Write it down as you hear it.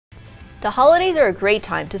The holidays are a great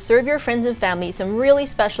time to serve your friends and family some really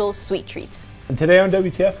special sweet treats. And today on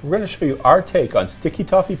WTF, we're going to show you our take on sticky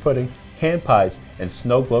toffee pudding, hand pies, and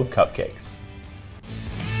snow globe cupcakes.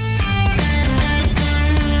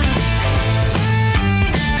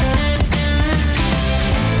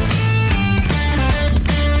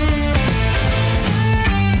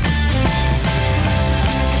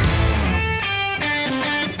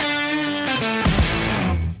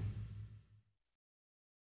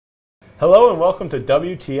 Hello and welcome to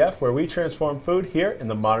WTF, where we transform food here in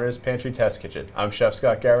the Modernist Pantry Test Kitchen. I'm Chef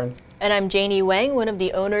Scott Guerin. And I'm Janie Wang, one of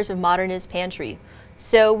the owners of Modernist Pantry.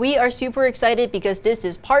 So we are super excited because this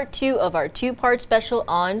is part 2 of our 2-part special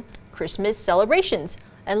on Christmas celebrations.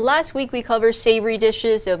 And last week we covered savory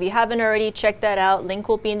dishes, so if you haven't already, check that out. Link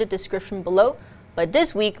will be in the description below. But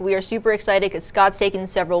this week we are super excited because Scott's taken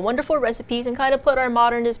several wonderful recipes and kind of put our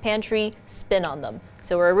Modernist Pantry spin on them.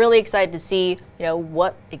 So we're really excited to see,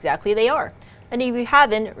 what exactly they are. And if you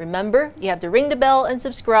haven't, remember, you have to ring the bell and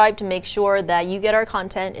subscribe to make sure that you get our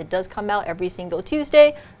content. It does come out every single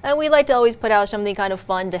Tuesday, and we like to always put out something kind of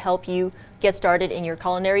fun to help you get started in your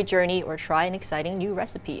culinary journey or try an exciting new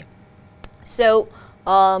recipe. So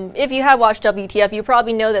if you have watched WTF, you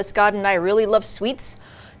probably know that Scott and I really love sweets.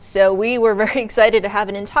 So we were very excited to have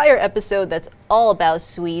an entire episode that's all about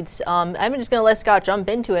sweets. I'm just going to let Scott jump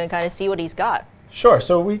into it and kind of see what he's got. Sure.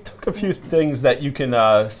 So we took a few things that you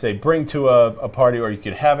can, say, bring to a party or you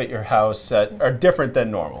could have at your house that are different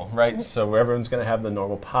than normal, right? So everyone's going to have the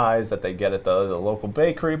normal pies that they get at the local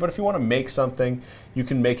bakery. But if you want to make something, you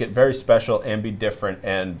can make it very special and be different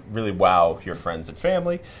and really wow your friends and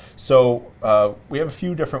family. So we have a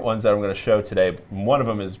few different ones that I'm going to show today. One of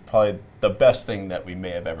them is probably the best thing that we may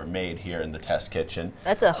have ever made here in the test kitchen.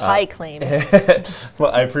 That's a high claim.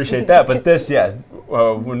 Well, I appreciate that. But this,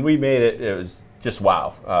 when we made it, it was just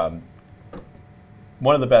wow.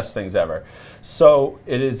 One of the best things ever. So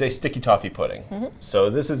it is a sticky toffee pudding. So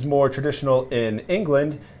this is more traditional in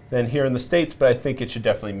England than here in the States, but I think it should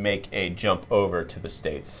definitely make a jump over to the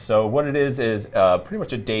States. So what it is pretty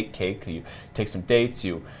much a date cake. You take some dates,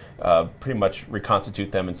 you pretty much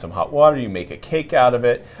reconstitute them in some hot water, you make a cake out of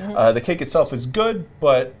it. The cake itself is good,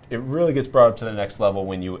 but it really gets brought up to the next level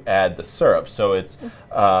when you add the syrup. So it's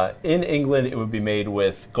in England, it would be made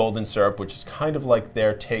with golden syrup, which is kind of like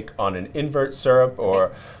their take on an invert syrup,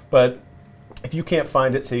 but if you can't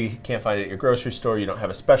find it, say you can't find it at your grocery store, you don't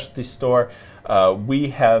have a specialty store, we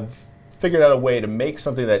have figured out a way to make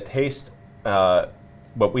something that tastes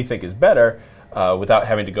what we think is better without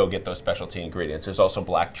having to go get those specialty ingredients. There's also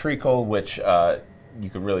black treacle, which you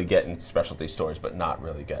can really get in specialty stores, but not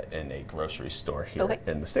really get in a grocery store here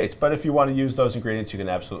in the States. But if you want to use those ingredients, you can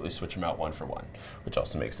absolutely switch them out one for one, which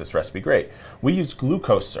also makes this recipe great. We use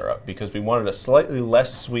glucose syrup because we wanted a slightly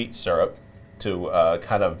less sweet syrup to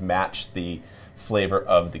kind of match the flavor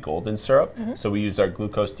of the golden syrup. So we use our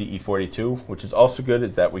glucose DE42, which is also good,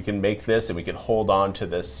 is that we can make this and we can hold on to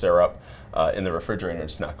this syrup in the refrigerator and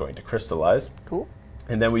it's not going to crystallize. Cool.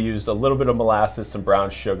 And then we used a little bit of molasses, some brown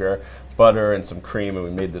sugar, butter, and some cream, and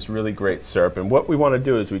we made this really great syrup. And what we want to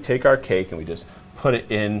do is we take our cake and we just put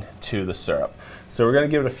it into the syrup. So we're going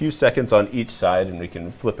to give it a few seconds on each side, and we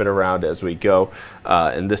can flip it around as we go.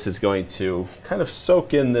 And this is going to kind of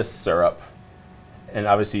soak in this syrup. And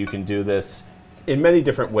obviously you can do this in many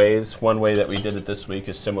different ways. One way that we did it this week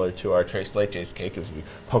is similar to our tres leches cake. Is we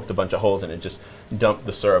poked a bunch of holes in it and just dumped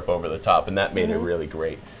the syrup over the top, and that made a really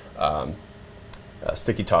great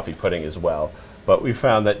sticky toffee pudding as well. But we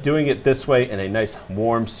found that doing it this way in a nice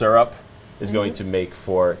warm syrup is going to make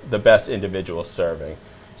for the best individual serving.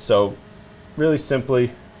 So really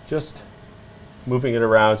simply just moving it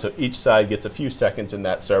around so each side gets a few seconds in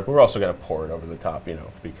that syrup. We're also going to pour it over the top,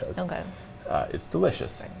 because it's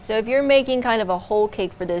delicious. So if you're making kind of a whole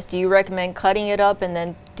cake for this, do you recommend cutting it up and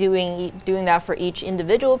then doing that for each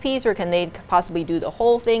individual piece, or can they possibly do the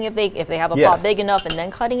whole thing if they have a pot big enough and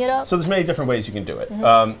then cutting it up? So there's many different ways you can do it.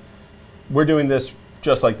 We're doing this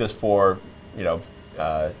just like this for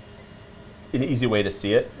an easy way to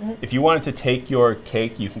see it. If you wanted to take your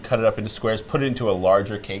cake, you can cut it up into squares, put it into a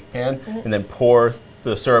larger cake pan, and then pour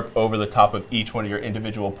the syrup over the top of each one of your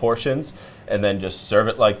individual portions, and then just serve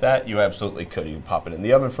it like that. You absolutely could. You can pop it in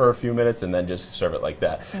the oven for a few minutes and then just serve it like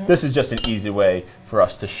that. This is just an easy way for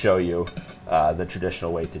us to show you the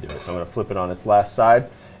traditional way to do it. So I'm going to flip it on its last side,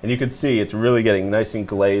 and you can see it's really getting nice and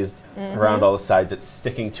glazed around all the sides. It's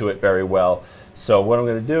sticking to it very well. So what I'm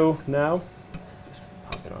going to do now, just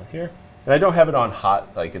pop it on here. And I don't have it on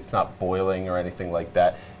hot, like it's not boiling or anything like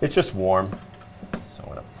that. It's just warm. So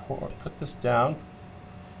I'm going to put this down.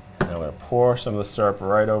 And I'm going to pour some of the syrup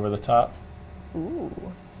right over the top. Ooh.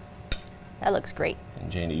 That looks great.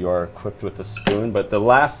 And Janie, you are equipped with a spoon, but the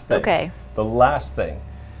last thing, the last thing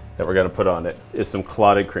that we're going to put on it is some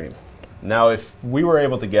clotted cream. Now, if we were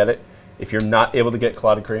able to get it, if you're not able to get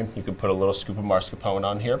clotted cream, you can put a little scoop of mascarpone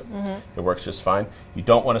on here. It works just fine. You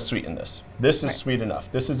don't want to sweeten this. This is sweet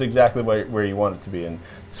enough. This is exactly where you want it to be in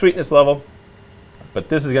sweetness level, but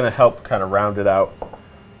this is going to help kind of round it out.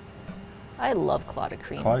 I love clotted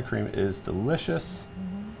cream. Clotted cream is delicious.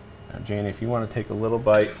 Now, Janie, if you want to take a little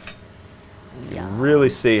bite, you can really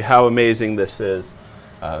see how amazing this is.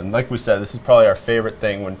 Like we said, this is probably our favorite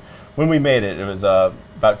thing. When we made it, it was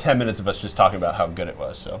about 10 minutes of us just talking about how good it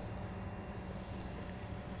was. So.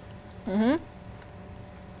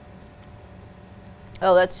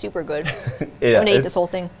 Oh, that's super good. Yeah, I'm gonna eat this whole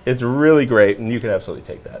thing. It's really great, and you can absolutely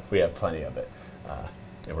take that. We have plenty of it,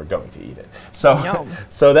 and we're going to eat it. So,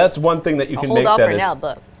 so that's one thing that you can make. Hold off that for is, now,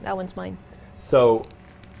 but that one's mine. So,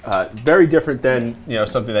 very different than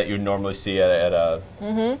something that you normally see at a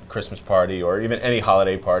Christmas party or even any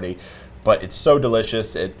holiday party. But it's so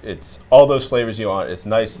delicious. It's all those flavors you want. It's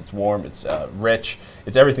nice. It's warm. It's rich.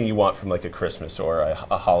 It's everything you want from like a Christmas or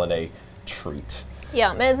a holiday treat.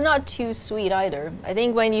 Yeah, and it's not too sweet either. I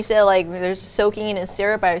think when you said like there's soaking in a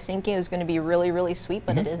syrup, I was thinking it was going to be really, really sweet,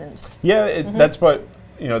 but it isn't. Yeah, that's what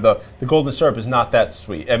the golden syrup is not that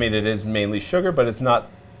sweet. I mean, it is mainly sugar, but it's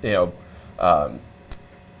not just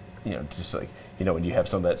like when you have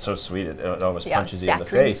something that's so sweet it almost punches you in the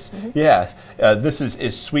face. Yeah, this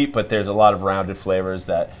is sweet, but there's a lot of rounded flavors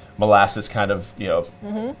that molasses kind of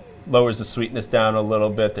lowers the sweetness down a little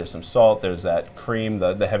bit. There's some salt, there's that cream,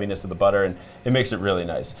 the heaviness of the butter, and it makes it really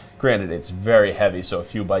nice. Granted, it's very heavy, so a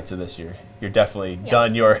few bites of this, you're definitely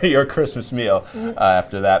done your Christmas meal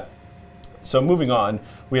after that. So moving on,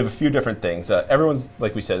 we have a few different things. Everyone's,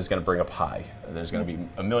 like we said, is going to bring a pie. There's going to be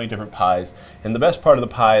a million different pies, and the best part of the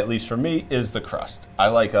pie, at least for me, is the crust. I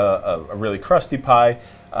like a really crusty pie,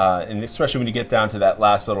 and especially when you get down to that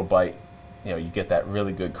last little bite, you get that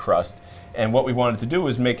really good crust. And what we wanted to do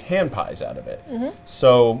was make hand pies out of it.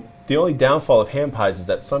 So the only downfall of hand pies is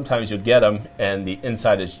that sometimes you'll get them and the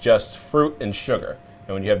inside is just fruit and sugar.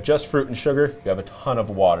 And when you have just fruit and sugar, you have a ton of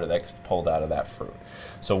water that gets pulled out of that fruit.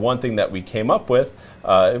 So one thing that we came up with,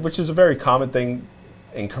 which is a very common thing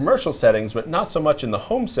in commercial settings, but not so much in the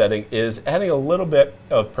home setting, is adding a little bit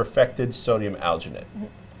of perfected sodium alginate.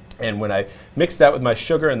 And when I mix that with my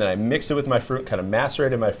sugar and then I mix it with my fruit, kind of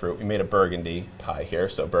macerated my fruit, we made a Burgundy pie here.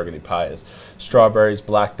 So Burgundy pie is strawberries,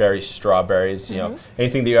 blackberries, strawberries,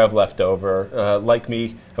 anything that you have left over. Like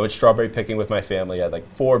me, I went strawberry picking with my family. I had like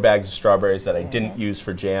 4 bags of strawberries that I didn't use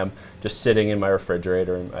for jam, just sitting in my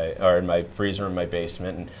refrigerator or in my freezer in my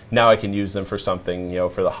basement. And now I can use them for something,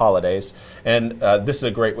 for the holidays. And this is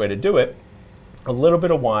a great way to do it. A little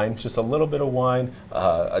bit of wine, just a little bit of wine,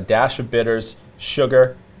 a dash of bitters,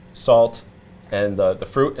 sugar, salt, and the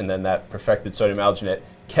fruit, and then that perfected sodium alginate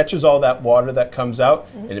catches all that water that comes out,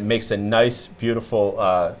 and it makes a nice,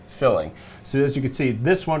 beautiful filling. So as you can see,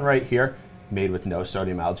 this one right here, made with no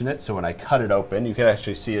sodium alginate. So when I cut it open, you can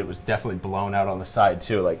actually see it was definitely blown out on the side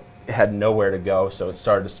too. Like it had nowhere to go, so it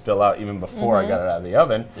started to spill out even before I got it out of the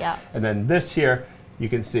oven. Yeah. And then this here, you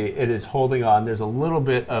can see it is holding on. There's a little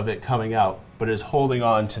bit of it coming out, but it is holding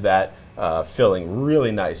on to that filling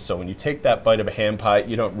really nice. So when you take that bite of a hand pie,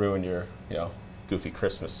 you don't ruin your goofy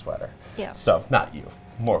Christmas sweater. Yeah. So not you,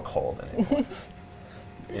 more Cole than anyone.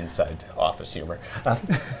 Inside office humor.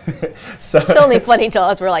 So it's only funny to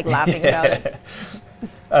us. We're like laughing about it.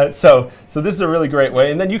 So this is a really great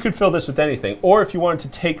way, and then you could fill this with anything. Or if you wanted to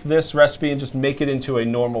take this recipe and just make it into a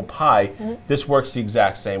normal pie, this works the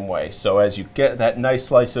exact same way. So as you get that nice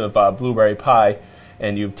slice of blueberry pie,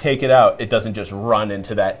 and you take it out, it doesn't just run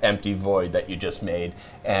into that empty void that you just made,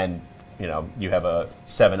 and you have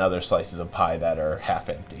 7 other slices of pie that are half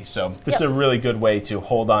empty. So this is a really good way to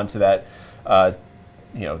hold on to that,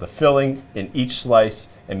 the filling in each slice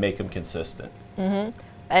and make them consistent.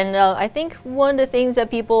 And I think one of the things that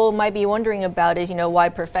people might be wondering about is, why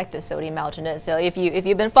perfect a sodium alginate? So if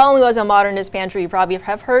you've been following us on Modernist Pantry, you probably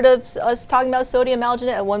have heard of us talking about sodium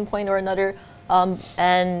alginate at one point or another.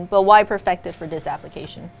 But why perfect it for this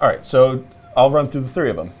application? All right, so I'll run through the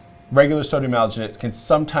 3 of them. Regular sodium alginate can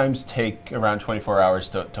sometimes take around 24 hours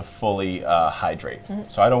to fully hydrate.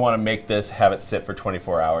 So I don't want to make this, have it sit for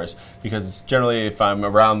 24 hours, because generally if I'm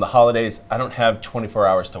around the holidays, I don't have 24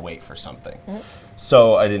 hours to wait for something.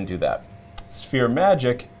 So I didn't do that. Sphere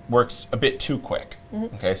Magic works a bit too quick.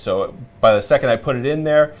 Okay, so by the second I put it in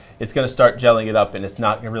there, it's going to start gelling it up, and it's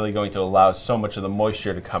not really going to allow so much of the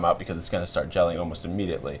moisture to come out because it's going to start gelling almost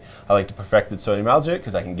immediately. I like the perfected sodium alginate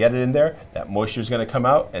because I can get it in there, that moisture is going to come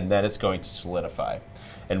out, and then it's going to solidify.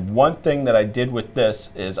 And one thing that I did with this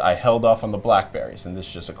is I held off on the blackberries, and this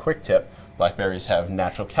is just a quick tip. Blackberries have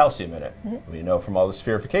natural calcium in it. We know from all the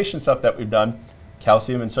spherification stuff that we've done,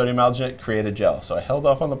 calcium and sodium alginate create a gel. So I held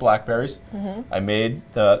off on the blackberries. I made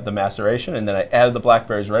the maceration, and then I added the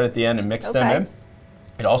blackberries right at the end and mixed them in.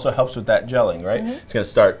 It also helps with that gelling, right? It's going to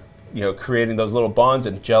start, creating those little bonds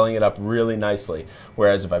and gelling it up really nicely.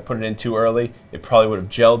 Whereas if I put it in too early, it probably would have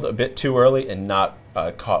gelled a bit too early and not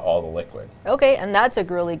caught all the liquid. Okay, and that's a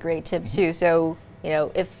really great tip too. So,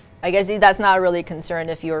 I guess that's not really a concern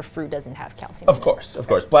if your fruit doesn't have calcium. Of course.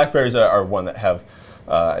 Blackberries are one that have,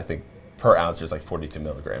 I think, per ounce there's like 42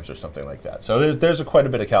 milligrams or something like that. So there's quite a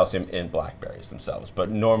bit of calcium in blackberries themselves,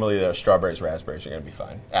 but normally the strawberries, raspberries are going to be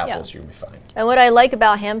fine. Apples, you're going to be fine. And what I like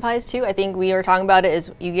about ham pies too, I think we were talking about it,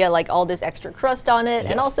 is you get like all this extra crust on it,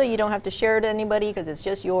 and also you don't have to share it to anybody because it's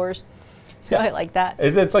just yours. So I like that.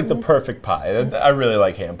 It's like the perfect pie. I really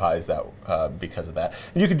like ham pies because of that.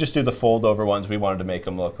 And you could just do the fold over ones. We wanted to make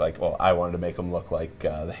them look like, well, I wanted to make them look like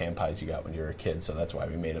the ham pies you got when you were a kid, so that's why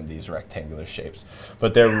we made them these rectangular shapes.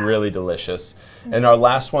 But they're really delicious. And our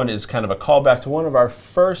last one is kind of a callback to one of our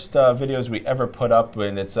first videos we ever put up,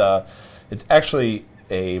 and it's actually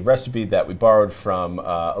a recipe that we borrowed from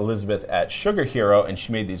Elizabeth at Sugar Hero, and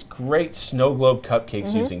she made these great snow globe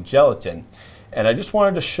cupcakes using gelatin. And I just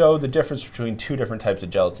wanted to show the difference between two different types of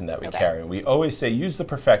gelatin that we carry. We always say use the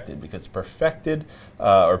perfected, because perfected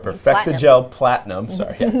or Perfectagel Platinum,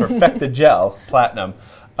 Perfectagel Platinum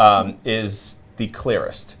is the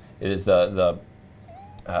clearest. It is the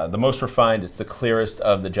most refined. It's the clearest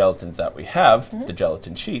of the gelatins that we have, the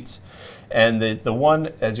gelatin sheets. And the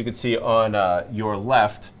one, as you can see on your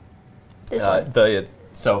left, this one.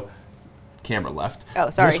 Camera left. Oh,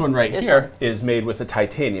 sorry. This one right here is made with a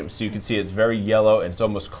titanium, so you can see it's very yellow and it's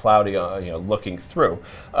almost cloudy, looking through.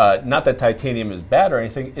 Not that titanium is bad or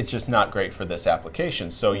anything; it's just not great for this application.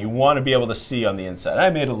 So you want to be able to see on the inside. I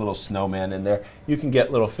made a little snowman in there. You can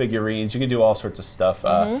get little figurines. You can do all sorts of stuff,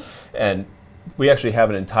 and we actually have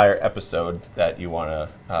an entire episode that you want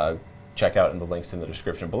to check out in the links in the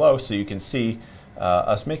description below, so you can see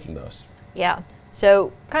us making those. Yeah.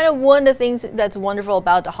 So kind of one of the things that's wonderful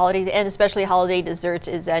about the holidays, and especially holiday desserts,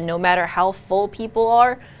 is that no matter how full people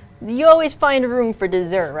are, you always find room for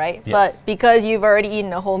dessert, right? Yes. But because you've already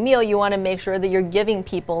eaten a whole meal, you want to make sure that you're giving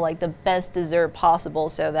people like the best dessert possible,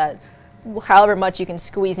 so that however much you can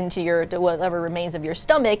squeeze into whatever remains of your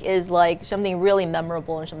stomach is like something really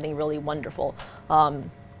memorable and something really wonderful.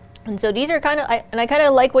 And so these are kind of, I kind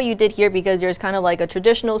of like what you did here, because there's kind of like a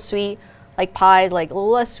traditional sweet, like pies, like a little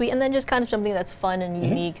less sweet, and then just kind of something that's fun and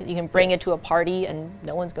unique. You can bring it to a party and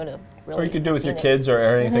no one's going to really. Or you could do it with your kids or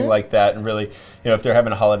anything like that, and really, if they're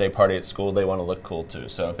having a holiday party at school, they want to look cool too.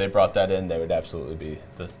 So if they brought that in, they would absolutely be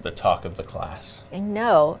the talk of the class. I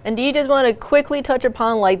know. And do you just want to quickly touch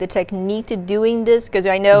upon like the technique to doing this? Because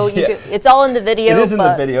I know it's all in the video. It is in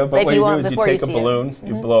the video, but what you do is you take a balloon,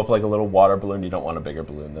 you you blow up like a little water balloon. You don't want a bigger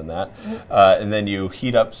balloon than that. And then you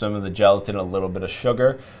heat up some of the gelatin, a little bit of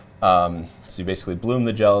sugar. So you basically bloom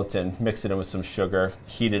the gelatin, mix it in with some sugar,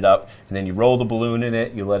 heat it up, and then you roll the balloon in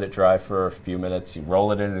it, you let it dry for a few minutes, you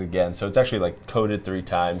roll it in it again. So it's actually like coated 3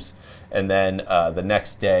 times. And then the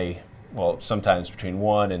next day, well, sometimes between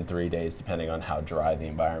 1 and 3 days, depending on how dry the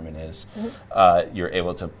environment is, you're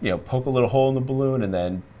able to poke a little hole in the balloon and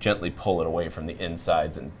then gently pull it away from the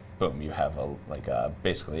insides, and boom, you have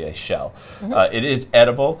basically a shell. It is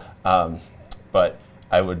edible, but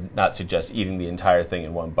I would not suggest eating the entire thing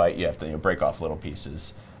in one bite. You have to break off little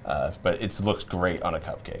pieces, but it looks great on a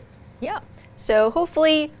cupcake. Yeah. So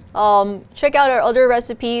hopefully, check out our other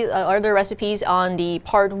recipes on the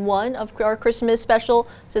part 1 of our Christmas special.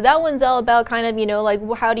 So that one's all about kind of like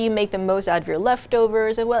how do you make the most out of your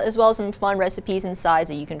leftovers, as well as some fun recipes and sides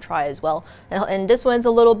that you can try as well. And this one's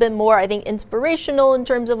a little bit more, I think, inspirational in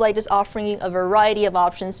terms of like just offering a variety of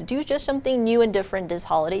options to do just something new and different this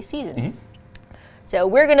holiday season. So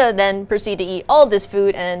we're going to then proceed to eat all this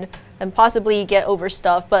food and possibly get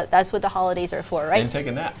overstuffed, but that's what the holidays are for, right? And take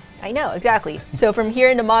a nap. I know, exactly. So from here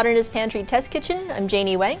in the Modernist Pantry Test Kitchen, I'm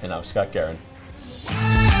Janie Wang. And I'm Scott Guerin.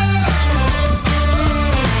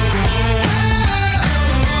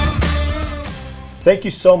 Thank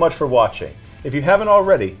you so much for watching. If you haven't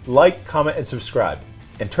already, like, comment, and subscribe.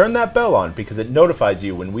 And turn that bell on because it notifies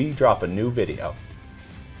you when we drop a new video.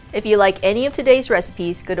 If you like any of today's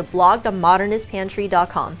recipes, go to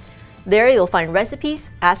blog.modernistpantry.com. There you'll find recipes,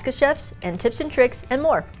 Ask a Chefs, and tips and tricks, and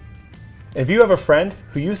more. If you have a friend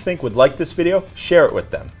who you think would like this video, share it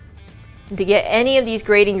with them. And to get any of these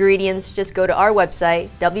great ingredients, just go to our website,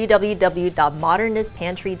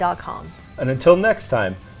 www.modernistpantry.com. And until next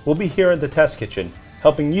time, we'll be here in the test kitchen,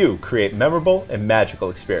 helping you create memorable and magical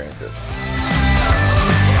experiences.